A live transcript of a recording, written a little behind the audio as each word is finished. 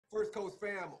First Coast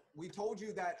fam, we told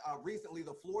you that recently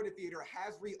the Florida Theater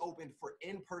has reopened for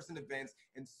in-person events,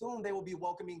 and soon they will be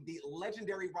welcoming the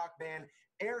legendary rock band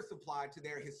Air Supply to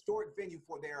their historic venue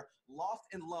for their Lost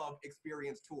in Love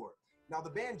Experience tour. Now, the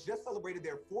band just celebrated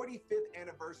their 45th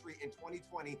anniversary in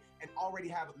 2020 and already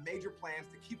have major plans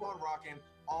to keep on rocking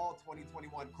all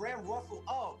 2021. Graham Russell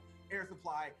of Air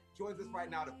Supply joins us right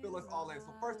now to fill us all in. So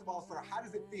first of all, sir, how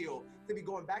does it feel to be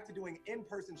going back to doing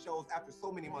in-person shows after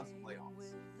so many months of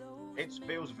layoffs? It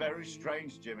feels very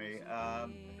strange, Jimmy.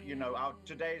 You know,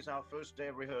 today is our first day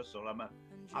of rehearsal.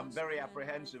 I'm very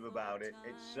apprehensive about it.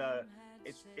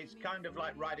 It's kind of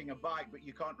like riding a bike, but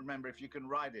you can't remember if you can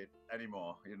ride it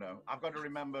anymore. You know, I've got to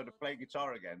remember to play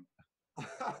guitar again.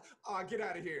 Oh, get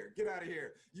out of here. Get out of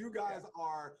here. You guys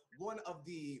are one of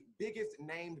the biggest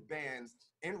named bands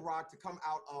in rock to come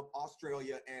out of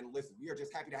Australia. And listen, we are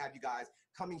just happy to have you guys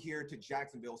coming here to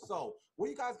Jacksonville. So what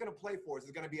are you guys going to play for? Is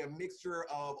it going to be a mixture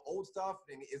of old stuff?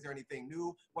 And is there anything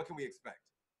new? What can we expect?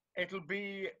 It'll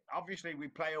be, obviously we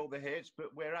play all the hits,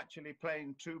 but we're actually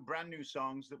playing 2 brand new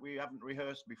songs that we haven't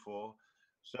rehearsed before.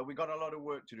 So we got a lot of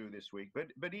work to do this week.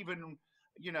 But even,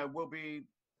 you know, we'll be,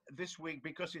 this week,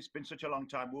 because it's been such a long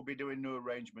time, we'll be doing new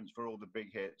arrangements for all the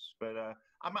big hits. But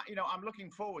I'm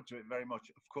looking forward to it very much,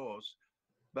 of course.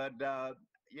 But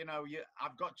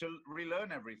I've got to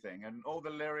relearn everything and all the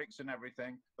lyrics and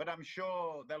everything. But I'm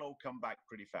sure they'll all come back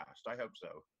pretty fast. I hope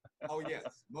so. Oh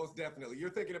yes, most definitely.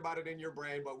 You're thinking about it in your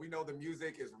brain, but we know the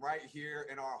music is right here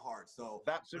in our hearts. So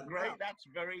that's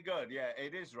very good. Yeah,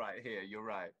 it is right here. You're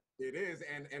right. It is,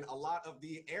 and a lot of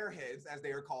the airheads, as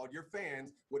they are called, your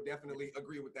fans, would definitely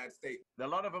agree with that statement. A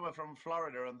lot of them are from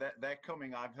Florida, and they're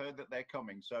coming. I've heard that they're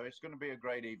coming, so it's going to be a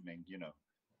great evening, you know.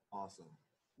 Awesome.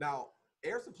 Now,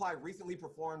 Air Supply recently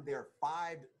performed their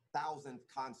 5,000th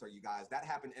concert, you guys. That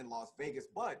happened in Las Vegas,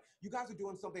 but you guys are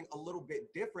doing something a little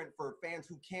bit different for fans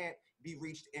who can't be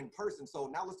reached in person. So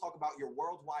now let's talk about your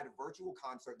worldwide virtual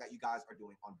concert that you guys are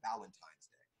doing on Valentine's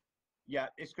Day. Yeah,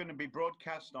 it's going to be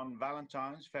broadcast on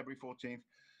Valentine's, February 14th.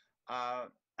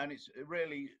 And it's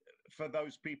really for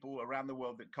those people around the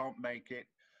world that can't make it.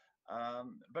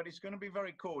 But it's going to be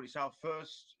very cool. It's our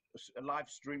first live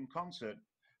stream concert,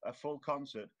 a full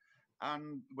concert.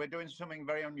 And we're doing something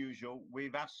very unusual.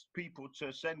 We've asked people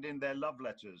to send in their love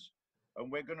letters.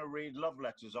 And we're going to read love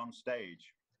letters on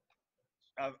stage.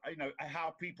 You know,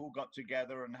 how people got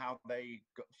together and how they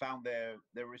found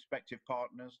their respective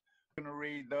partners. Going to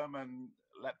read them and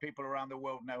let people around the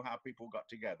world know how people got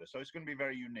together. So it's going to be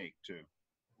very unique too.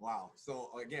 Wow.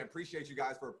 So again, appreciate you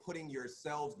guys for putting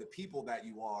yourselves, the people that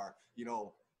you are, you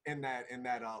know, in that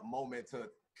moment to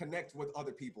connect with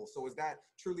other people. So is that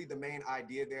truly the main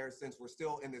idea there? Since we're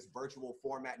still in this virtual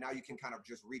format, now you can kind of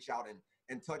just reach out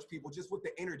and touch people just with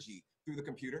the energy through the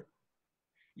computer?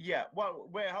 Yeah, well,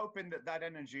 we're hoping that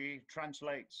energy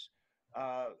translates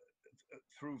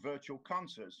through virtual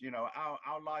concerts. You know,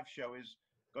 our live show has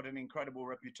got an incredible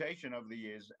reputation over the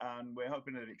years, and we're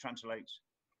hoping that it translates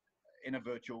in a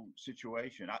virtual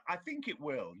situation. I think it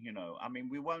will. You know, I mean,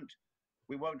 we won't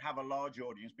have a large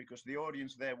audience because the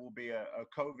audience there will be a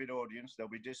COVID audience. There'll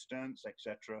be distance,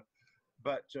 etc.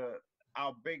 But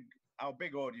our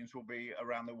big audience will be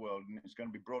around the world, and it's going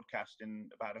to be broadcast in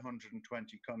about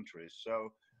 120 countries.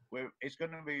 So it's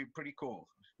going to be pretty cool.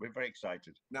 We're very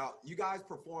excited. Now, you guys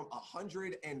perform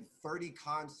 130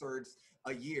 concerts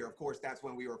a year. Of course, that's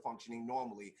when we were functioning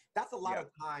normally. That's a lot of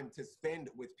time to spend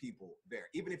with people there,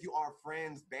 even if you are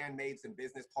friends, bandmates, and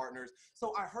business partners.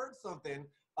 So I heard something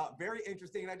very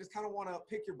interesting, and I just kind of want to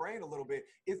pick your brain a little bit.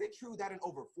 Is it true that in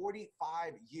over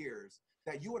 45 years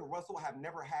that you and Russell have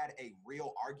never had a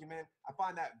real argument? I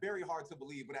find that very hard to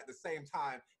believe, but at the same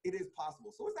time, it is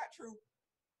possible. So is that true?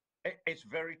 It's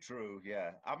very true,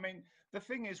 yeah. I mean, the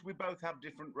thing is, we both have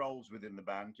different roles within the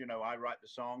band. You know, I write the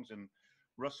songs and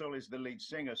Russell is the lead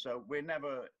singer, so we're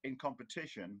never in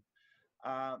competition.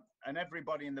 And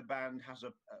everybody in the band has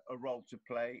a role to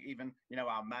play, even, you know,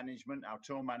 our management, our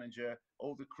tour manager,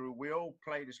 all the crew. We all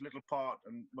play this little part,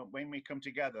 and when we come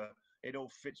together, it all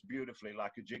fits beautifully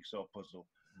like a jigsaw puzzle.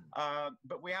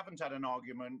 But we haven't had an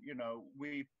argument, you know.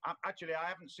 Actually, I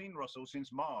haven't seen Russell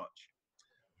since March.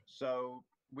 So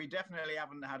we definitely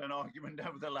haven't had an argument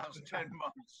over the last 10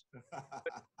 months.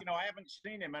 But, you know, I haven't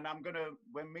seen him, and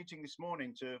we're meeting this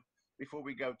morning before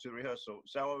we go to rehearsal.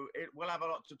 So we'll have a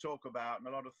lot to talk about and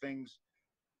a lot of things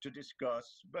to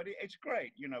discuss. But it's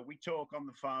great, you know, we talk on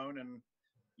the phone, and,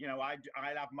 you know, I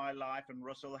have my life and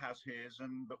Russell has his.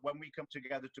 But when we come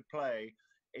together to play,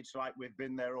 it's like we've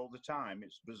been there all the time.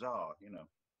 It's bizarre, you know.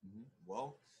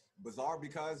 Well, Bizarre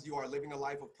because you are living a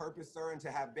life of purpose, sir, and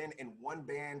to have been in one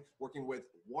band working with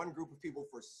one group of people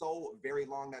for so very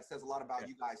long, that says a lot about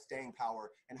you guys' staying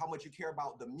power and how much you care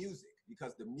about the music,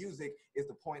 because the music is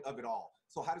the point of it all.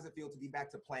 So how does it feel to be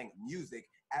back to playing music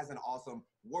as an awesome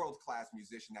world-class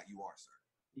musician that you are, sir?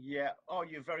 Yeah. Oh,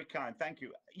 you're very kind. Thank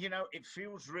you. You know, it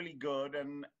feels really good.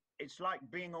 And it's like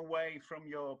being away from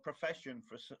your profession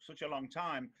for such a long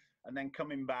time and then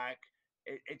coming back.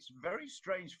 It's a very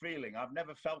strange feeling. I've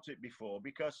never felt it before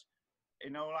because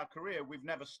in all our career, we've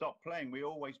never stopped playing. We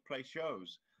always play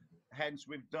shows. Hence,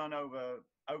 we've done over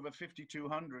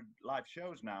 5,200 live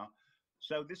shows now.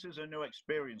 So this is a new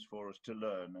experience for us to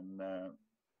learn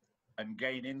and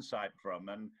gain insight from.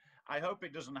 And I hope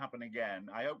it doesn't happen again.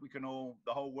 I hope we can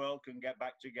the whole world can get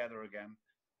back together again.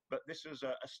 But this is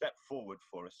a step forward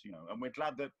for us, you know, and we're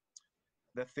glad that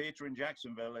the theatre in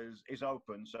Jacksonville is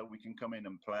open so we can come in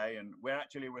and play. And we're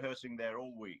actually rehearsing there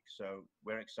all week. So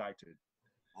we're excited.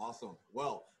 Awesome.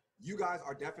 Well, you guys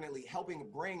are definitely helping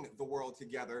bring the world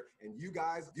together. And you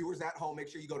guys, viewers at home, make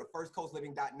sure you go to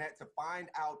firstcoastliving.net to find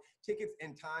out tickets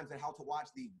and times and how to watch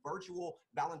the virtual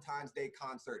Valentine's Day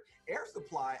concert. Air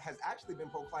Supply has actually been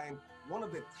proclaimed one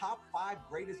of the top 5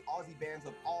 greatest Aussie bands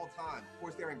of all time. Of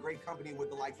course, they're in great company with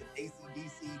the likes of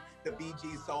AC/DC, the Bee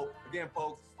Gees. So again,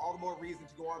 folks, all the more reason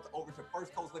to go on over to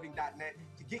firstcoastliving.net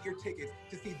to get your tickets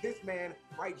to see this man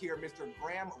right here, Mr.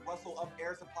 Graham Russell of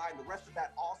Air Supply, and the rest of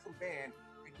that awesome band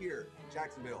here in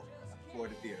Jacksonville at the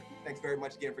Florida Theater. Thanks very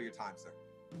much again for your time, sir.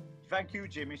 Thank you,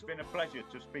 Jim. It's been a pleasure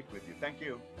to speak with you. Thank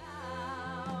you.